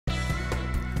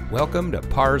Welcome to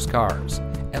Parr's Cars,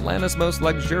 Atlanta's most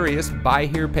luxurious buy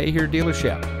here, pay here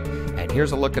dealership. And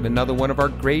here's a look at another one of our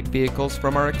great vehicles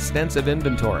from our extensive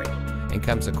inventory, and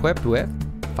comes equipped with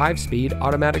 5-speed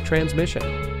automatic transmission,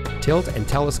 tilt and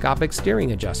telescopic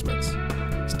steering adjustments,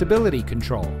 stability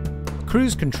control,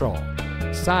 cruise control,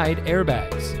 side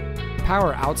airbags,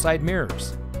 power outside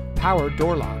mirrors, power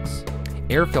door locks,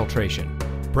 air filtration,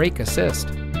 brake assist,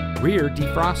 rear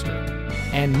defroster,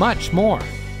 and much more.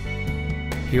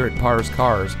 Here at Parr's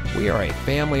Cars, we are a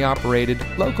family-operated,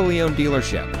 locally owned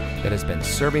dealership that has been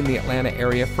serving the Atlanta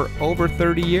area for over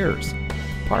 30 years.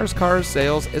 Parr's Cars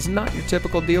Sales is not your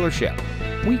typical dealership.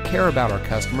 We care about our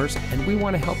customers, and we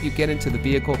want to help you get into the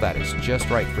vehicle that is just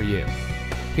right for you.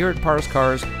 Here at Parr's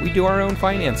Cars, we do our own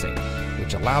financing,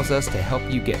 which allows us to help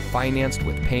you get financed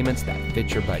with payments that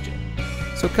fit your budget.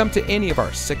 So come to any of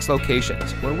our 6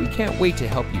 locations where we can't wait to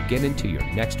help you get into your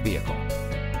next vehicle.